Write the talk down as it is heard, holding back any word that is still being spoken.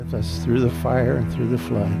with us through the fire and through the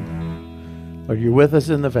flood. Lord, you're with us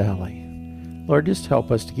in the valley. Lord, just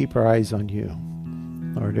help us to keep our eyes on you.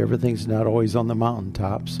 Lord, everything's not always on the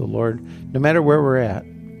mountaintop. So, Lord, no matter where we're at,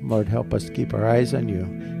 Lord, help us to keep our eyes on you.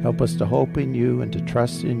 Help us to hope in you and to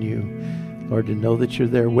trust in you. Lord, to know that you're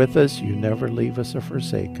there with us. You never leave us or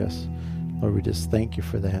forsake us. Lord, we just thank you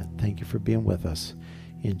for that. Thank you for being with us.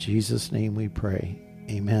 In Jesus' name we pray.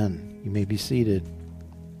 Amen. You may be seated.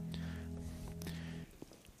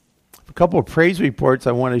 A couple of praise reports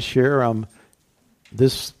I want to share.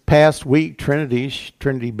 This past week, Trinity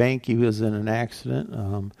Banky was in an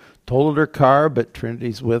accident. Totaled her car, but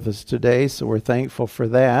Trinity's with us today, so we're thankful for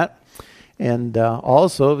that. And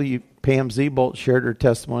also, Pam Zebolt shared her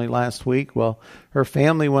testimony last week. Well, her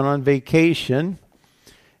family went on vacation,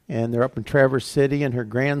 and they're up in Traverse City, and her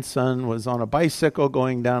grandson was on a bicycle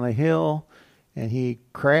going down a hill, and he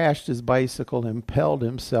crashed his bicycle and impaled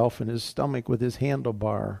himself in his stomach with his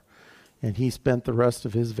handlebar. And he spent the rest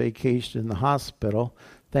of his vacation in the hospital.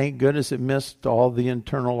 Thank goodness it missed all the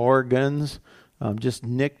internal organs, just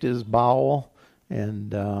nicked his bowel.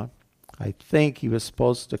 And I think he was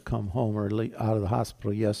supposed to come home early out of the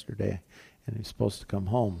hospital yesterday, and he's supposed to come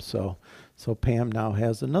home. So Pam now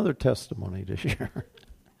has another testimony to share.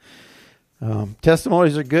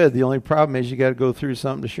 Testimonies are good. The only problem is you got to go through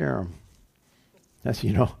something to share them. That's,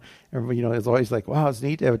 everybody, it's always like, wow, it's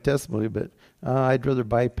neat to have a testimony, but I'd rather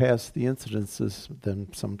bypass the incidences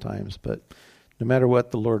than sometimes. But no matter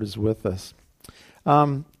what, the Lord is with us.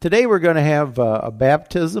 Today we're going to have a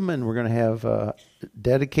baptism, and we're going to have a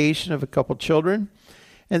dedication of a couple children.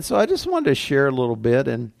 And so I just wanted to share a little bit.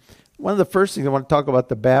 And one of the first things I want to talk about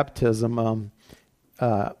the baptism,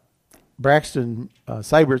 Braxton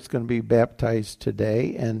Seibert's going to be baptized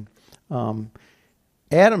today. And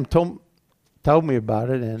Adam told me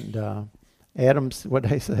about it, and Adam's, what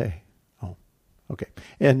did I say? Oh, okay.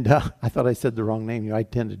 And I thought I said the wrong name. I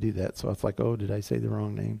tend to do that, so I was like, oh, did I say the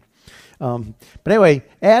wrong name? But anyway,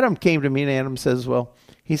 Adam came to me, and Adam says,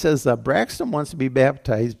 he says, Braxton wants to be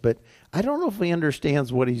baptized, but I don't know if he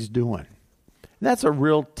understands what he's doing. And that's a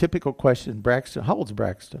real typical question. Braxton, how old's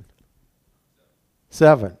Braxton?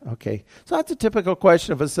 7. Okay. So that's a typical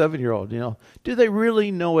question of a 7-year-old, Do they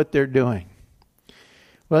really know what they're doing?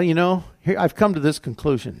 Well, here I've come to this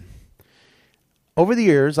conclusion. Over the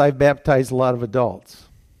years, I've baptized a lot of adults.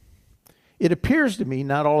 It appears to me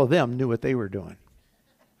not all of them knew what they were doing.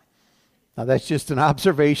 Now, that's just an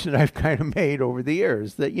observation that I've kind of made over the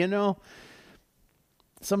years, that,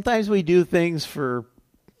 sometimes we do things for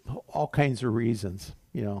all kinds of reasons,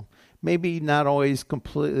 maybe not always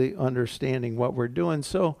completely understanding what we're doing.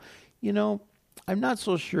 So, I'm not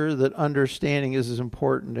so sure that understanding is as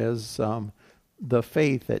important as the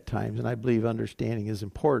faith at times, and I believe understanding is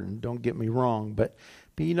important. Don't get me wrong, but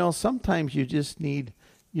sometimes you just need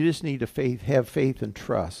to have faith and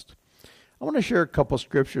trust. I want to share a couple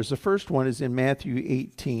scriptures. The first one is in Matthew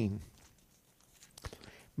 18.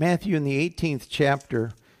 Matthew in the 18th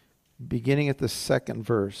chapter, beginning at the 2nd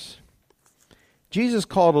verse. Jesus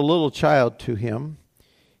called a little child to him.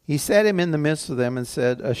 He set him in the midst of them and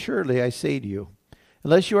said, "Assuredly I say to you,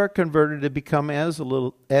 unless you are converted to become as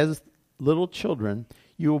little children,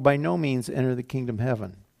 you will by no means enter the kingdom of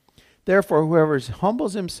heaven. Therefore, whoever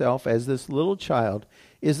humbles himself as this little child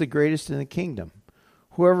is the greatest in the kingdom.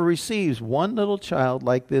 Whoever receives one little child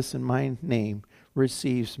like this in my name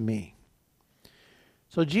receives me."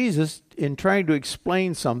 So Jesus, in trying to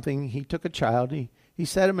explain something, he took a child, he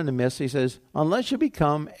set him in the midst, he says, unless you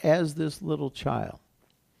become as this little child,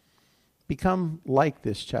 become like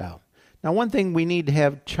this child. Now, one thing, we need to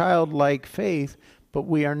have childlike faith, but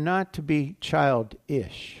we are not to be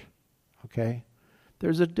childish, okay?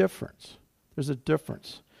 There's a difference.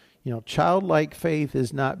 Childlike faith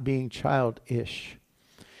is not being childish.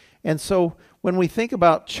 And so when we think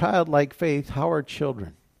about childlike faith, how are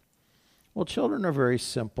children? Well, children are very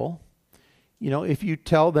simple. If you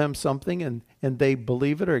tell them something and they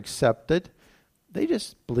believe it or accept it, they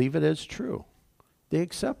just believe it as true. They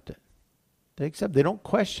accept it. They don't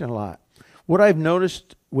question a lot. What I've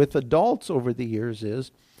noticed with adults over the years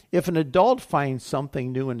is, if an adult finds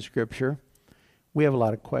something new in Scripture, we have a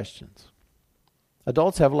lot of questions.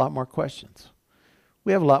 Adults have a lot more questions.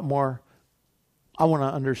 We have a lot more, I want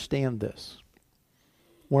to understand this.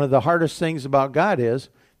 One of the hardest things about God is,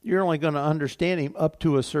 you're only going to understand Him up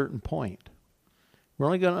to a certain point. We're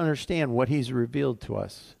only going to understand what He's revealed to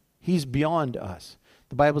us. He's beyond us.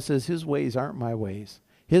 The Bible says His ways aren't my ways.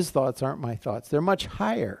 His thoughts aren't my thoughts. They're much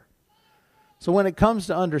higher. So when it comes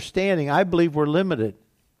to understanding, I believe we're limited.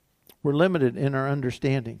 We're limited in our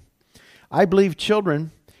understanding. I believe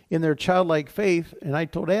children, in their childlike faith, and I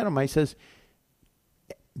told Adam, I says,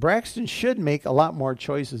 Braxton should make a lot more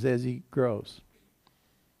choices as he grows.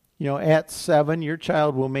 At 7, your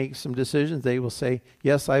child will make some decisions. They will say,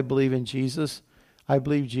 yes, I believe in Jesus. I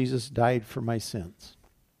believe Jesus died for my sins.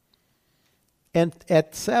 And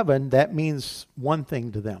at 7, that means one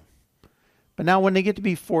thing to them. But now when they get to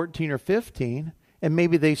be 14 or 15, and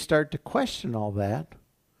maybe they start to question all that,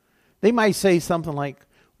 they might say something like,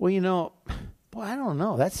 well, I don't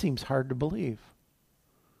know. That seems hard to believe.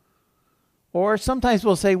 Or sometimes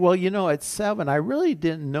we'll say, well, at 7, I really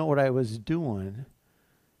didn't know what I was doing.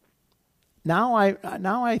 Now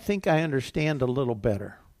I think I understand a little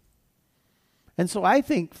better. And so I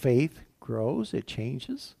think faith grows, it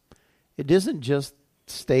changes. It doesn't just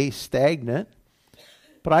stay stagnant.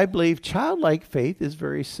 But I believe childlike faith is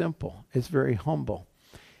very simple. It's very humble.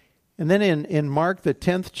 And then in Mark, the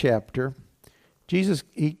 10th chapter, Jesus,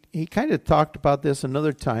 he kind of talked about this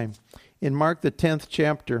another time. In Mark, the 10th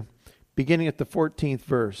chapter, beginning at the 14th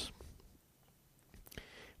verse.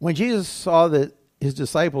 When Jesus saw that his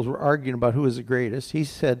disciples were arguing about who was the greatest, he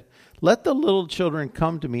said, let the little children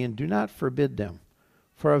come to me and do not forbid them,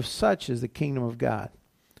 for of such is the kingdom of God.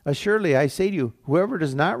 Assuredly, I say to you, whoever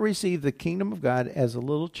does not receive the kingdom of God as a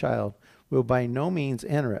little child will by no means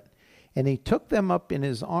enter it. And he took them up in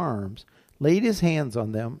his arms, laid his hands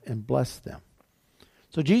on them, and blessed them.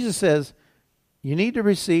 So Jesus says, you need to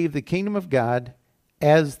receive the kingdom of God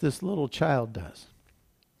as this little child does.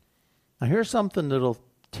 Now here's something that'll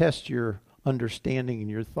test your understanding and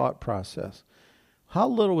your thought process. How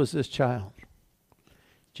little was this child?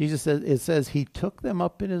 Jesus says, it says he took them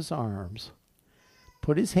up in his arms,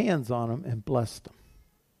 put his hands on them, and blessed them.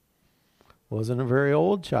 Wasn't a very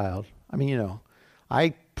old child. I mean,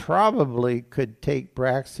 I probably could take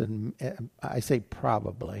Braxton, I say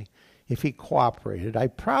probably, if he cooperated, I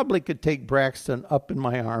probably could take Braxton up in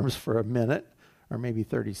my arms for a minute or maybe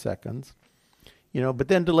 30 seconds. But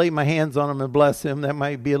then to lay my hands on him and bless him, that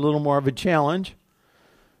might be a little more of a challenge.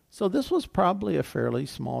 So this was probably a fairly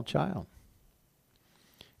small child.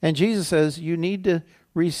 And Jesus says, you need to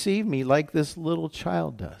receive me like this little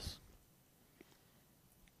child does.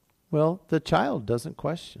 Well, the child doesn't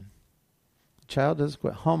question. The child doesn't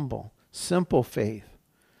question. Humble, simple faith.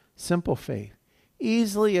 Simple faith.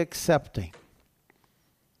 Easily accepting.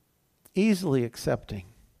 Easily accepting.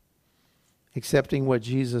 Accepting what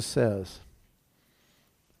Jesus says.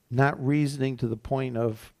 Not reasoning to the point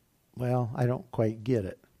of, well, I don't quite get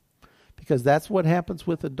it. Because that's what happens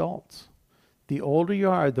with adults. The older you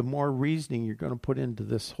are, the more reasoning you're going to put into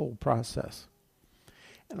this whole process.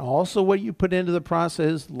 And also what you put into the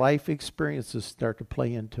process, life experiences start to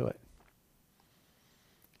play into it.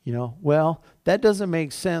 Well, that doesn't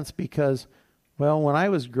make sense because, well, when I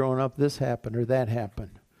was growing up, this happened or that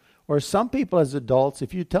happened. Or some people as adults,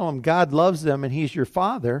 if you tell them God loves them and he's your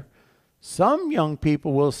father, some young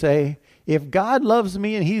people will say, if God loves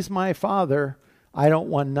me and he's my father, I don't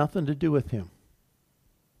want nothing to do with him.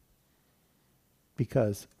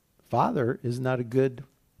 Because father is not a good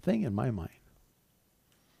thing in my mind.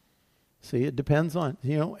 See, it depends on,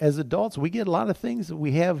 as adults, we get a lot of things that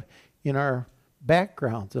we have in our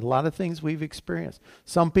backgrounds and a lot of things we've experienced.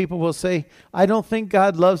 Some people will say, I don't think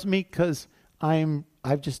God loves me because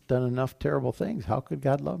I've just done enough terrible things. How could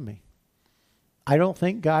God love me? I don't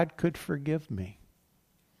think God could forgive me.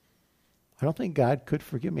 I don't think God could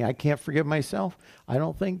forgive me. I can't forgive myself. I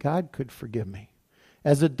don't think God could forgive me.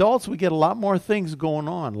 As adults, we get a lot more things going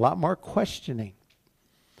on, a lot more questioning.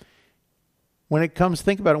 When it comes,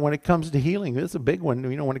 think about it, when it comes to healing, it's a big one.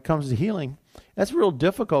 When it comes to healing, that's real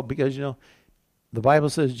difficult because, the Bible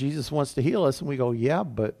says Jesus wants to heal us, and we go, yeah,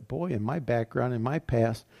 but boy, in my background, in my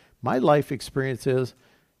past, my life experience is,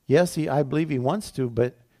 yes, I believe he wants to,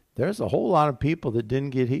 but there's a whole lot of people that didn't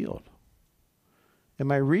get healed. And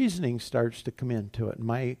my reasoning starts to come into it, and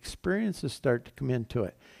my experiences start to come into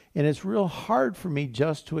it. And it's real hard for me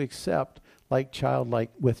just to accept with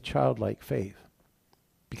childlike faith.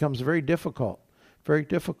 It becomes very difficult, very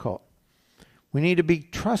difficult. We need to be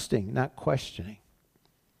trusting, not questioning.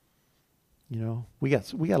 We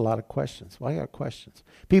got a lot of questions. Well, I got questions.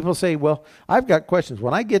 People say, well, I've got questions.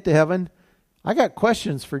 When I get to heaven, I got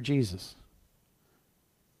questions for Jesus.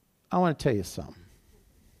 I want to tell you something.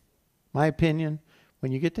 My opinion,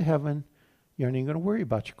 when you get to heaven, you aren't even going to worry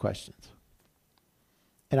about your questions.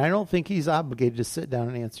 And I don't think he's obligated to sit down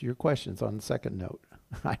and answer your questions on the second note.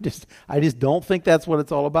 I just don't think that's what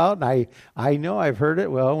it's all about. And I know I've heard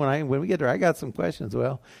it. Well, when we get there, I got some questions.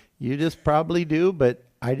 Well, you just probably do, but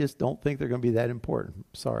I just don't think they're going to be that important.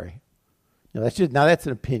 Sorry. That's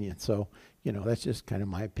an opinion. So, that's just kind of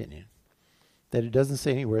my opinion. That it doesn't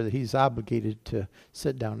say anywhere that he's obligated to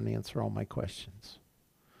sit down and answer all my questions.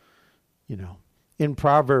 in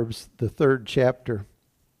Proverbs, the 3rd chapter.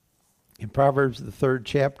 In Proverbs, the 3rd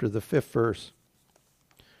chapter, the 5th verse.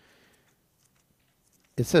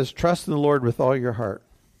 It says, trust in the Lord with all your heart.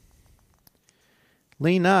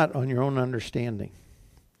 Lean not on your own understanding.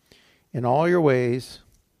 In all your ways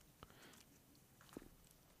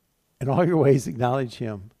acknowledge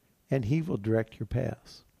him, and he will direct your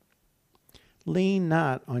paths. Lean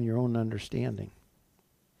not on your own understanding.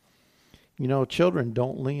 You know, children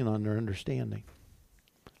don't lean on their understanding.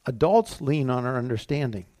 Adults lean on our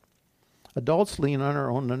understanding. Adults lean on our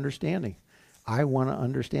own understanding. I want to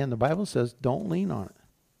understand. The Bible says don't lean on it.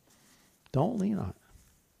 Don't lean on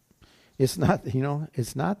it. It's not,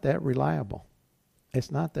 it's not that reliable. It's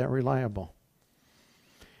not that reliable.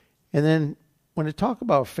 And then when I talk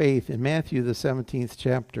about faith in Matthew, the 17th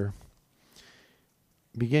chapter,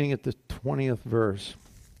 beginning at the 20th verse,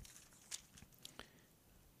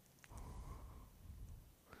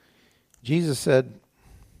 Jesus said,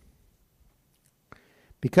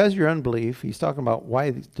 because your unbelief, he's talking about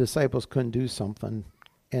why the disciples couldn't do something.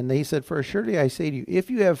 And they said, for surely I say to you,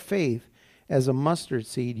 if you have faith as a mustard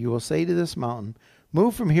seed, you will say to this mountain,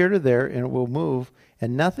 move from here to there, and it will move,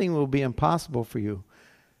 and nothing will be impossible for you.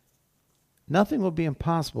 Nothing will be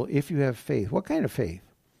impossible if you have faith. What kind of faith?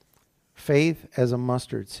 Faith as a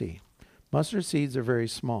mustard seed. Mustard seeds are very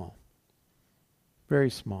small.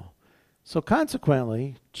 Very small. So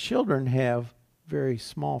consequently, children have very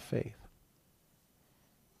small faith.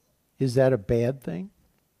 Is that a bad thing?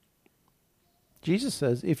 Jesus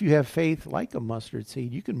says, if you have faith like a mustard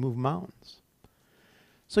seed, you can move mountains.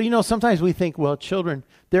 So, sometimes we think, well, children,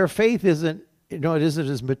 their faith isn't, it isn't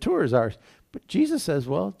as mature as ours. But Jesus says,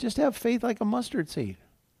 well, just have faith like a mustard seed.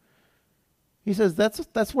 He says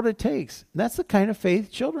that's what it takes. That's the kind of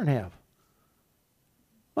faith children have.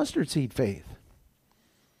 Mustard seed faith.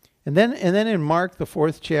 And then in Mark, the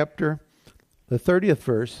 4th chapter, the 30th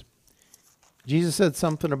verse, Jesus said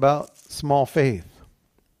something about small faith.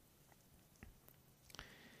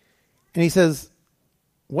 And he says,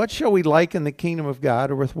 what shall we liken the kingdom of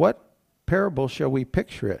God, or with what parable shall we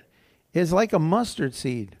picture it? It is like a mustard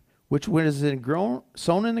seed, which when it is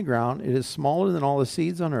sown in the ground, it is smaller than all the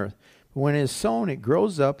seeds on earth. But when it is sown, it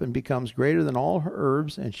grows up and becomes greater than all her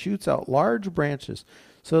herbs and shoots out large branches,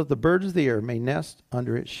 so that the birds of the air may nest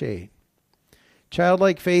under its shade.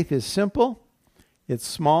 Childlike faith is simple. It's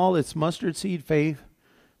small, it's mustard seed faith,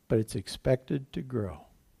 but it's expected to grow.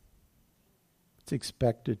 It's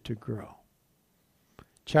expected to grow.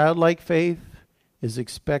 Childlike faith is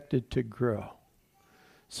expected to grow.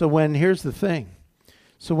 So here's the thing.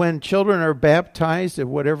 So when children are baptized at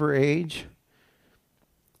whatever age,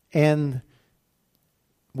 and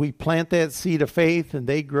we plant that seed of faith and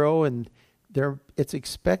they grow, and it's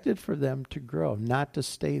expected for them to grow, not to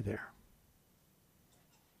stay there.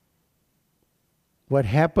 What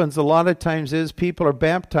happens a lot of times is people are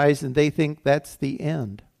baptized and they think that's the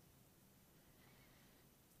end.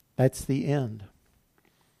 That's the end.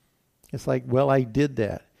 It's like, well, I did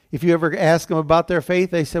that. If you ever ask them about their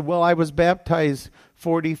faith, they said, well, I was baptized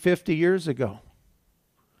 40, 50 years ago.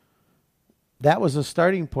 That was a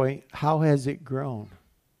starting point. How has it grown?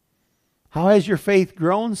 How has your faith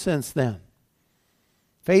grown since then?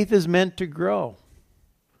 Faith is meant to grow.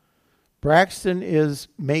 Braxton is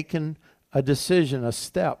making a decision, a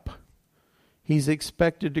step. He's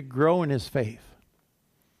expected to grow in his faith.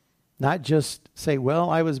 Not just say, well,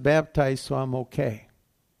 I was baptized, so I'm okay.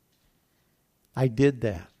 I did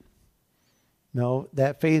that. No,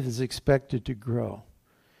 that faith is expected to grow.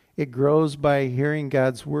 It grows by hearing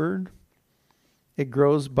God's word. It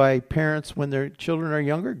grows by parents when their children are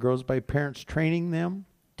younger. It grows by parents training them,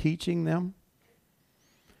 teaching them.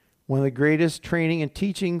 One of the greatest training and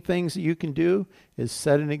teaching things that you can do is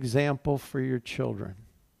set an example for your children.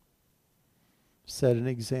 Set an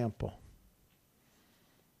example.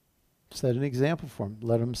 Set an example for them.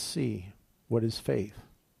 Let them see what is faith.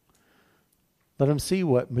 Let them see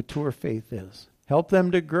what mature faith is. Help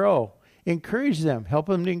them to grow. Encourage them. Help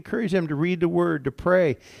them to encourage them to read the word, to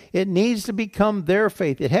pray. It needs to become their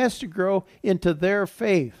faith. It has to grow into their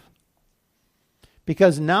faith.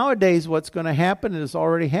 Because nowadays what's going to happen, and is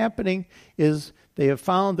already happening, is they have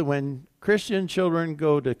found that when Christian children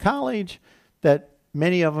go to college, that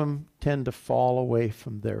many of them tend to fall away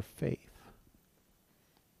from their faith.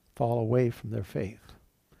 Fall away from their faith.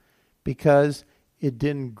 Because it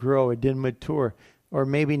didn't grow, it didn't mature. Or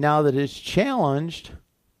maybe now that it's challenged,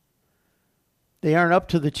 they aren't up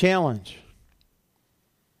to the challenge.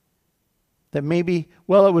 That maybe,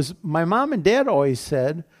 well, it was my mom and dad always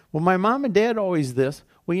said, well, my mom and dad always this.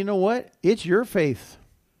 Well, you know what? It's your faith.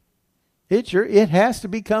 It has to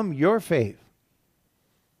become your faith.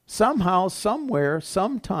 Somehow, somewhere,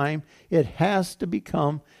 sometime, it has to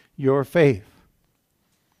become your faith.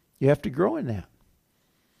 You have to grow in that.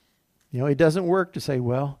 It doesn't work to say,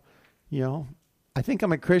 well, I think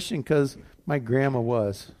I'm a Christian because my grandma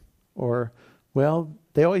was. Or, well,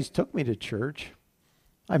 they always took me to church.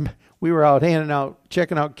 We were out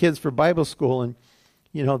checking out kids for Bible school, and,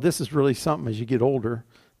 this is really something as you get older.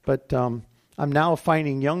 But I'm now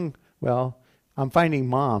finding I'm finding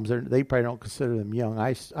moms. They probably don't consider them young.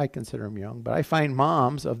 I consider them young. But I find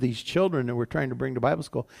moms of these children that we're trying to bring to Bible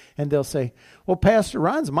school, and they'll say, well, Pastor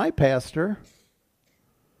Ron's my pastor.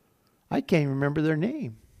 I can't even remember their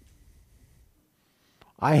name.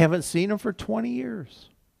 I haven't seen them for 20 years.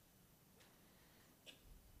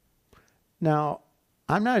 Now,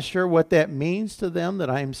 I'm not sure what that means to them, that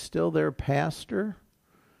I'm still their pastor.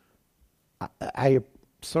 I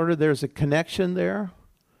there's a connection there.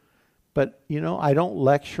 But, I don't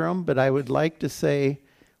lecture them, but I would like to say,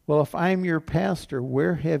 well, if I'm your pastor,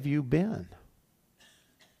 where have you been?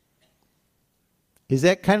 Is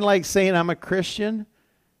that kind of like saying I'm a Christian,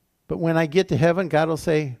 but when I get to heaven, God will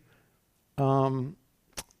say,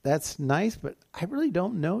 that's nice, but I really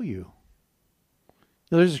don't know you.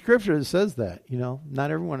 There's a scripture that says that,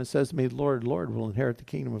 not everyone that says to me, Lord, Lord, will inherit the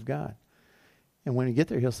kingdom of God. And when you get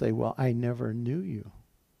there, he'll say, well, I never knew you.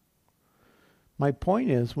 My point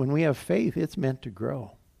is, when we have faith, it's meant to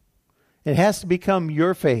grow. It has to become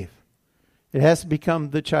your faith. It has to become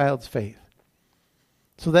the child's faith.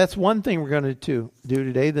 So that's one thing we're going to do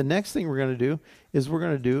today. The next thing we're going to do is we're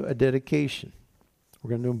going to do a dedication. We're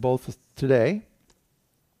going to do them both today.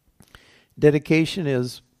 Dedication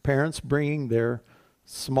is parents bringing their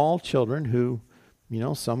small children who,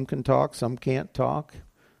 some can talk, some can't talk,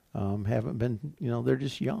 haven't been, they're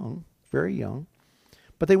just young, very young.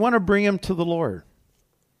 But they want to bring them to the Lord.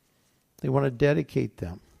 They want to dedicate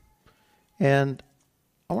them. And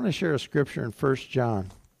I want to share a scripture in 1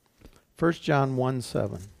 John. 1 John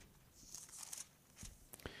 1:7.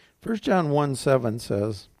 1 John 1:7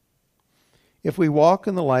 says, if we walk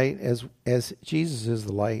in the light as Jesus is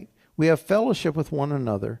the light, we have fellowship with one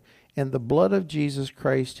another, and the blood of Jesus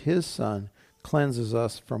Christ, his Son, cleanses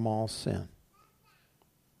us from all sin.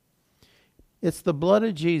 It's the blood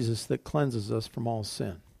of Jesus that cleanses us from all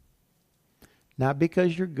sin. Not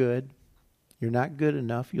because you're good. You're not good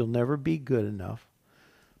enough. You'll never be good enough.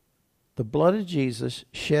 The blood of Jesus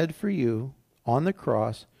shed for you on the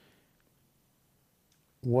cross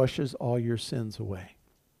washes all your sins away.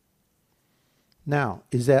 Now,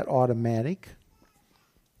 is that automatic?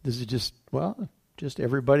 Does it just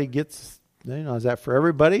everybody gets, is that for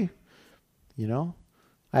everybody?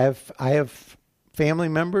 I have family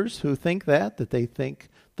members who think that they think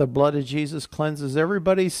the blood of Jesus cleanses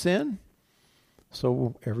everybody's sin,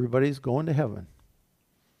 so everybody's going to heaven.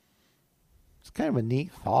 It's kind of a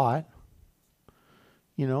neat thought.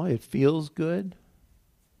 It feels good.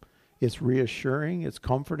 It's reassuring. It's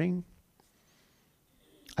comforting.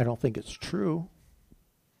 I don't think it's true.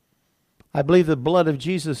 I believe the blood of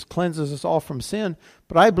Jesus cleanses us all from sin,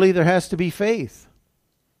 but I believe there has to be faith.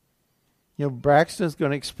 Braxton's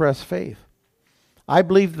going to express faith. I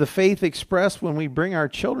believe the faith expressed when we bring our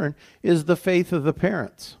children is the faith of the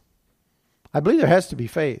parents. I believe there has to be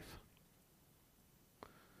faith.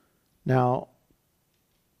 Now,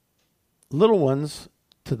 little ones,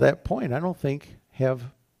 to that point, I don't think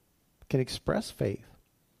can express faith.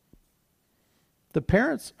 The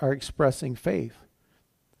parents are expressing faith.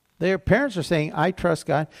 Their parents are saying, I trust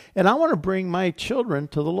God, and I want to bring my children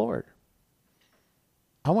to the Lord.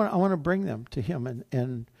 I want to bring them to him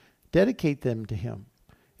and dedicate them to him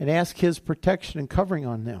and ask his protection and covering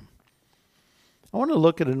on them. I want to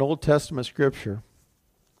look at an Old Testament scripture,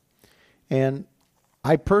 and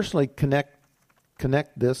I personally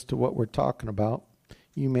connect this to what we're talking about.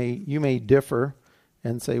 You may differ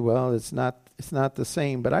and say, well, it's not the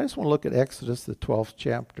same, but I just want to look at Exodus, the 12th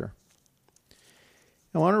chapter.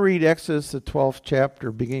 I want to read Exodus, the 12th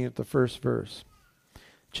chapter, beginning at the first verse.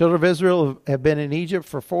 Children of Israel have been in Egypt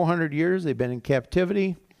for 400 years. They've been in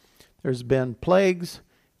captivity. There's been plagues,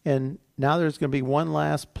 and now there's going to be one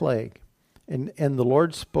last plague. And the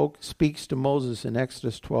Lord speaks to Moses in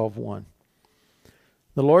Exodus 12:1.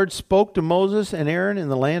 The Lord spoke to Moses and Aaron in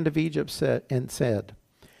the land of Egypt said,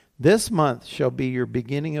 this month shall be your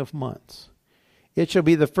beginning of months. It shall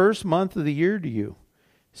be the first month of the year to you.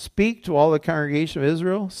 Speak to all the congregation of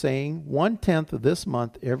Israel, saying, on the 10th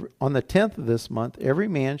of this month, every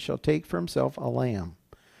man shall take for himself a lamb,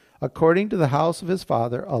 according to the house of his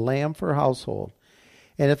father, a lamb for a household.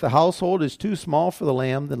 And if the household is too small for the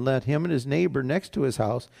lamb, then let him and his neighbor next to his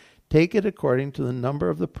house take it according to the number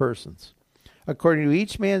of the persons. According to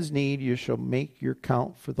each man's need, you shall make your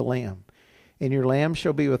count for the lamb. And your lamb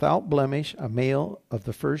shall be without blemish, a male of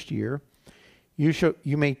the first year. You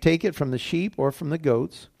may take it from the sheep or from the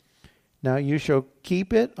goats. Now you shall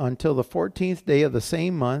keep it until the 14th day of the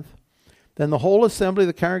same month. Then the whole assembly of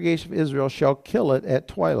the congregation of Israel shall kill it at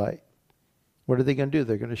twilight. What are they going to do?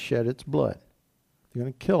 They're going to shed its blood. They're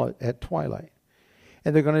going to kill it at twilight.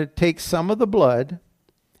 And they're going to take some of the blood,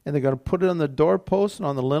 and they're going to put it on the doorposts and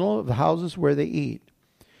on the lintel of the houses where they eat.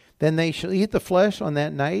 Then they shall eat the flesh on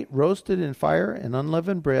that night, roasted in fire and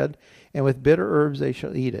unleavened bread, and with bitter herbs they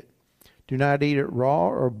shall eat it. Do not eat it raw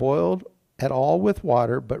or boiled at all with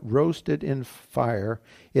water, but roasted in fire,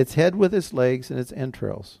 its head with its legs and its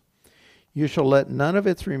entrails. You shall let none of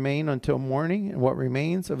its remain until morning, and what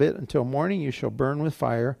remains of it until morning you shall burn with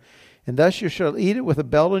fire. And thus you shall eat it with a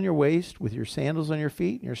belt on your waist, with your sandals on your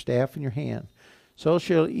feet, and your staff in your hand. So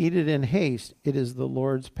shall eat it in haste. It is the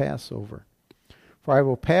Lord's Passover. For I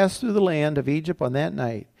will pass through the land of Egypt on that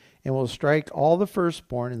night, and will strike all the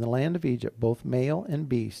firstborn in the land of Egypt, both male and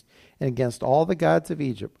beast. And against all the gods of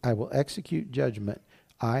Egypt I will execute judgment.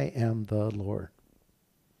 I am the Lord.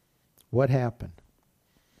 What happened?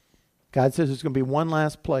 God says there's going to be one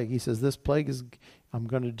last plague. He says this plague is, I'm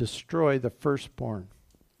going to destroy the firstborn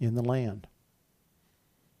in the land.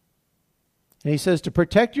 And he says to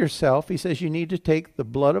protect yourself, he says you need to take the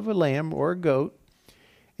blood of a lamb or a goat,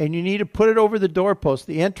 and you need to put it over the doorpost,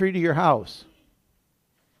 the entry to your house.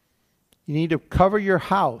 You need to cover your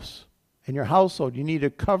house and your household. You need to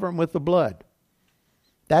cover them with the blood.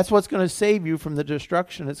 That's what's going to save you from the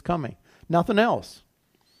destruction that's coming. Nothing else.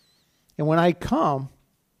 And when I come,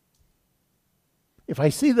 if I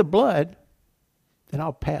see the blood, then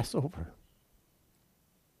I'll pass over.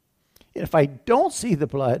 And if I don't see the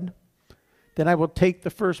blood, then I will take the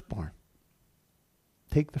firstborn.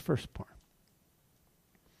 Take the firstborn.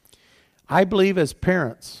 I believe as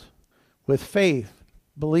parents, with faith,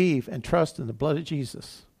 believe and trust in the blood of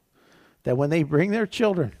Jesus, that when they bring their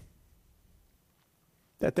children,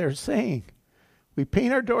 that they're saying, we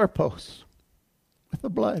paint our doorposts with the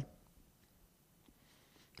blood.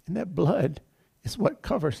 And that blood is what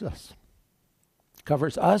covers us.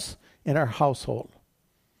 Covers us and our household.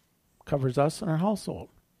 Covers us and our household.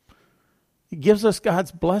 It gives us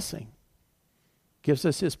God's blessing. Gives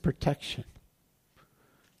us his protection.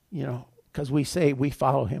 You know, because we say we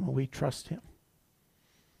follow him and we trust him.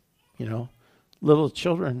 You know, little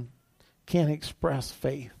children can't express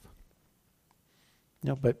faith. You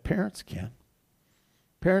know, but parents can.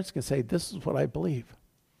 Parents can say, this is what I believe.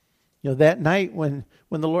 You know, that night when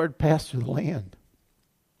the Lord passed through the land,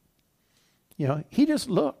 you know, he just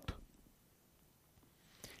looked.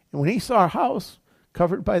 And when he saw a house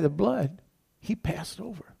covered by the blood, he passed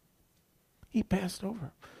over. He passed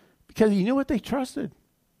over. Because he knew what they trusted.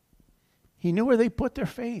 He knew where they put their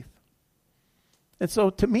faith. And so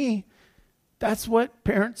to me, that's what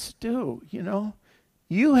parents do, you know.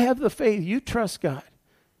 You have the faith. You trust God.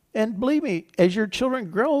 And believe me, as your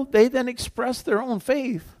children grow, they then express their own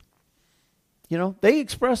faith. You know, they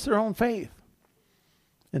express their own faith.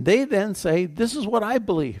 And they then say, this is what I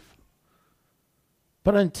believe.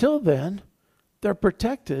 But until then, they're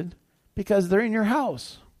protected because they're in your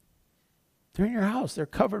house. They're in your house. They're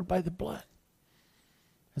covered by the blood.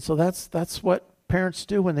 And so that's what parents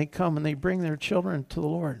do when they come and they bring their children to the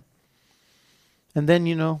Lord. And then,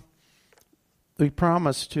 you know, we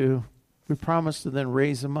promise to then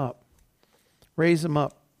raise them up. Raise them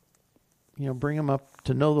up. You know, bring them up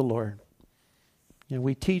to know the Lord. You know,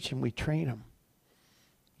 we teach them, we train them.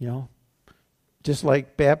 You know, just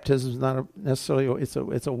like baptism is not necessarily,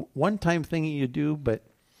 it's a one-time thing you do, but,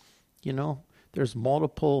 you know, there's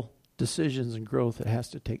multiple decisions and growth that has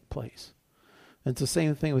to take place. And it's the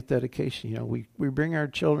same thing with dedication. You know, we bring our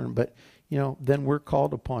children, but, you know, then we're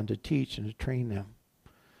called upon to teach and to train them.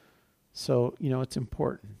 So, you know, it's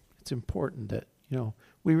important. It's important that, you know,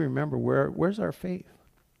 we remember where's our faith?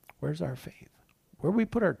 Where's our faith? Where do we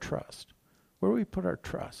put our trust? Where do we put our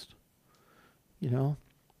trust? You know,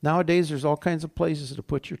 nowadays there's all kinds of places to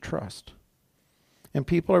put your trust. And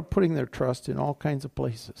people are putting their trust in all kinds of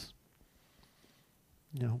places.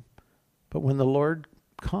 You know, but when the Lord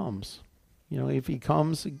comes, you know, if he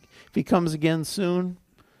comes again soon,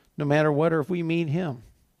 no matter what, or if we meet him,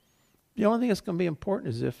 the only thing that's going to be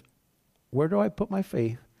important is where do I put my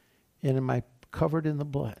faith? And am I covered in the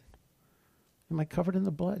blood? Am I covered in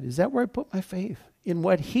the blood? Is that where I put my faith? In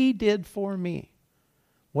what he did for me.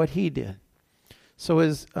 What he did. So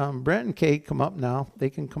as Brent and Kate come up now, they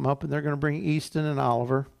can come up and they're going to bring Easton and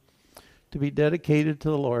Oliver to be dedicated to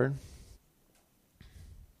the Lord.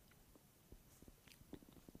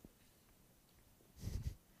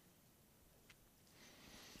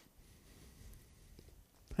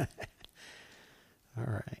 All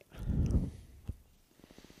right.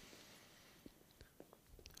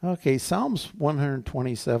 Okay, Psalms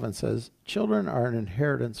 127 says, children are an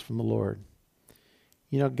inheritance from the Lord.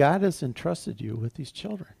 You know, God has entrusted you with these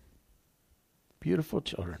children. Beautiful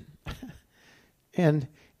children. and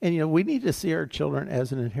you know, we need to see our children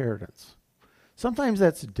as an inheritance. Sometimes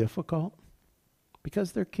that's difficult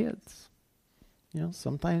because they're kids. You know,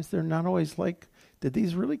 sometimes they're not always like, did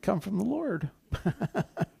these really come from the Lord?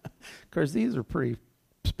 Of course, these are pretty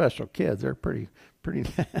special kids. They're pretty,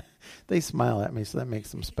 they smile at me, so that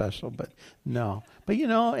makes them special, but no. But, you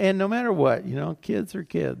know, and no matter what, you know, kids are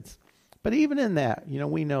kids. But even in that, you know,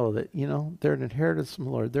 we know that, you know, they're an inheritance from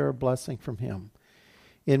the Lord. They're a blessing from him.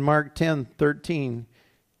 In Mark 10:13,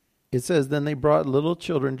 it says, then they brought little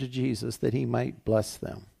children to Jesus that he might bless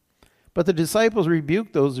them. But the disciples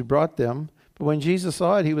rebuked those who brought them. But when Jesus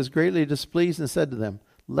saw it, he was greatly displeased and said to them,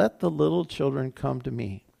 let the little children come to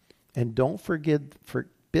me, and don't forbid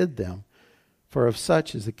them, for of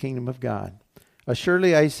such is the kingdom of God.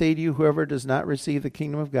 Assuredly I say to you, whoever does not receive the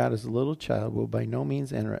kingdom of God as a little child will by no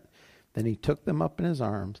means enter it. Then he took them up in his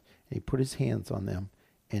arms, and he put his hands on them,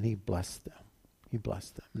 and he blessed them. He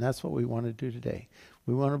blessed them. And that's what we want to do today.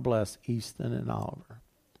 We want to bless Easton and Oliver.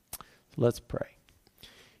 So let's pray.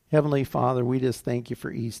 Heavenly Father, we just thank you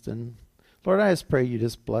for Easton. Lord, I just pray you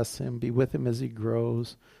just bless him, be with him as he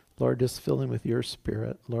grows. Lord, just fill him with your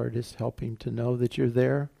spirit. Lord, just help him to know that you're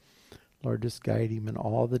there. Lord, just guide him in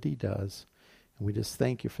all that he does. And we just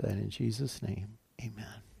thank you for that in Jesus' name. Amen.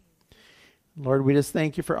 Lord, we just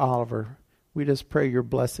thank you for Oliver. We just pray your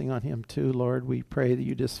blessing on him too, Lord. We pray that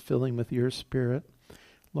you just fill him with your spirit.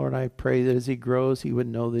 Lord, I pray that as he grows, he would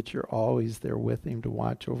know that you're always there with him to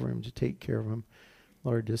watch over him, to take care of him.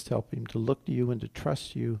 Lord, just help him to look to you and to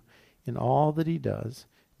trust you in all that he does.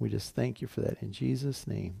 We just thank you for that in Jesus'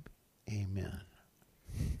 name. Amen.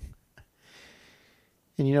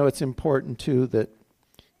 And you know, it's important too that,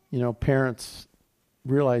 you know, parents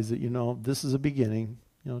realize that, you know, this is a beginning.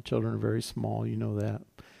 You know, children are very small, you know that.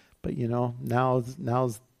 But, you know, now's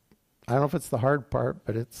I don't know if it's the hard part,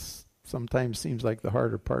 but it's sometimes seems like the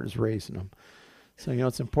harder part is raising them. So, you know,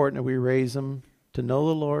 it's important that we raise them to know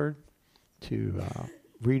the Lord, to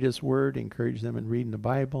read his word, encourage them in reading the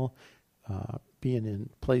Bible, being in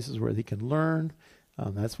places where they can learn.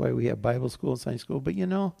 That's why we have Bible school and Sunday school. But, you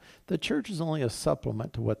know, the church is only a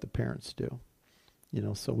supplement to what the parents do. You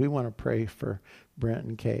know, so we want to pray for Brent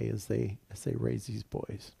and Kay as they raise these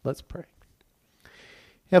boys. Let's pray.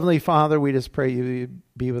 Heavenly Father, we just pray you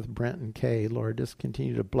be with Brent and Kay. Lord, just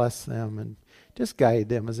continue to bless them and just guide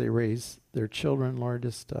them as they raise their children. Lord,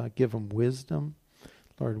 just give them wisdom.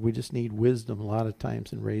 Lord, we just need wisdom a lot of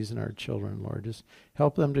times in raising our children. Lord, just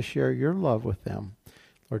help them to share your love with them.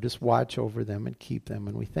 Lord, just watch over them and keep them.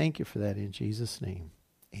 And we thank you for that in Jesus' name.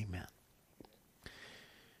 Amen.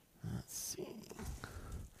 Let's see.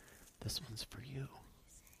 This one's for you.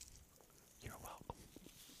 You're welcome.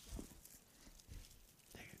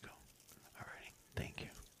 There you go. All righty. Thank you.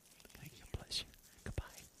 Thank you. Bless you. Goodbye.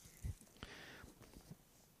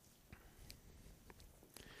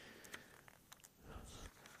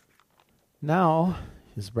 Now,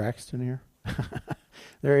 is Braxton here?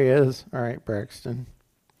 There he is. All right, Braxton.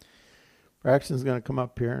 Braxton's going to come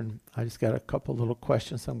up here, and I just got a couple little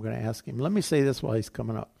questions I'm going to ask him. Let me say this while he's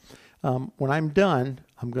coming up. When I'm done,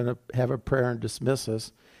 I'm going to have a prayer and dismiss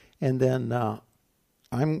us, and then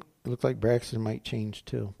it looks like Braxton might change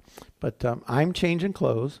too. But I'm changing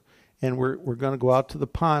clothes, and we're going to go out to the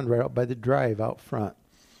pond right out by the drive out front.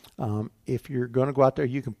 If you're going to go out there,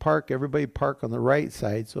 you can park. Everybody park on the right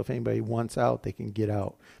side, so if anybody wants out, they can get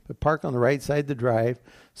out. But park on the right side of the drive.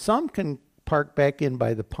 Some can park back in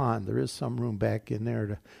by the pond. There is some room back in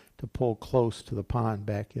there to pull close to the pond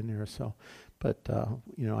back in there. So, but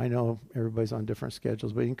you know, I know everybody's on different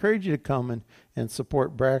schedules, but I encourage you to come and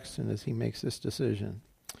support Braxton as he makes this decision.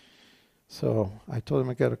 So I told him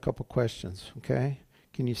I got a couple questions. Okay,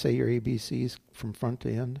 can you say your ABCs from front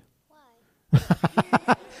to end?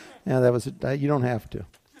 Why? Yeah, that was you don't have to.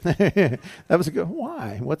 That was a good.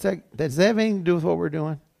 Why? What's that? Does that have anything to do with what we're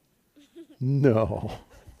doing? No.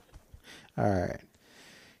 All right.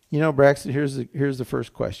 You know, Braxton, here's the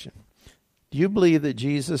first question. Do you believe that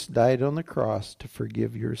Jesus died on the cross to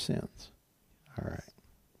forgive your sins? All right.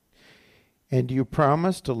 And do you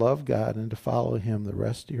promise to love God and to follow him the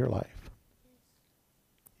rest of your life?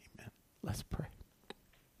 Amen. Let's pray.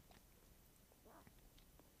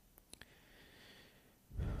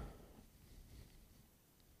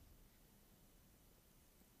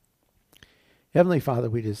 Heavenly Father,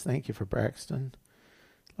 we just thank you for Braxton.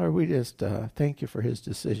 Lord, we just thank you for his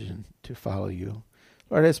decision to follow you.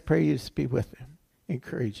 Lord, I just pray you to be with him.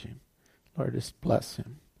 encourage him. Lord, just bless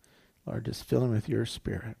him. Lord, just fill him with your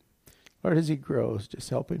Spirit. Lord, as he grows, just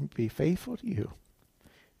help him be faithful to you.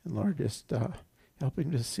 And Lord, just help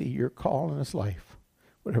him to see your call in his life,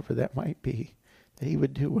 whatever that might be, that he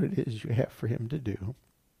would do what it is you have for him to do.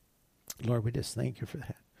 Lord, we just thank you for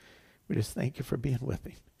that. We just thank you for being with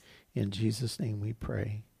him. In Jesus' name we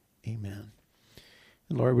pray. Amen.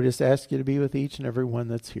 And Lord, we just ask you to be with each and every one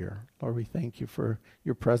that's here. Lord, we thank you for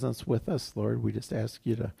your presence with us. Lord, we just ask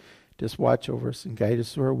you to just watch over us and guide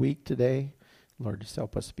us through our week today. Lord, just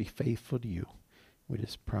help us to be faithful to you. We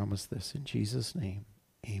just promise this in Jesus' name.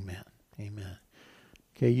 Amen. Amen.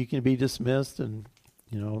 Okay, you can be dismissed, and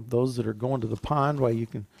you know, those that are going to the pond, well, you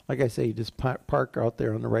can, like I say, just park out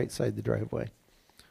there on the right side of the driveway.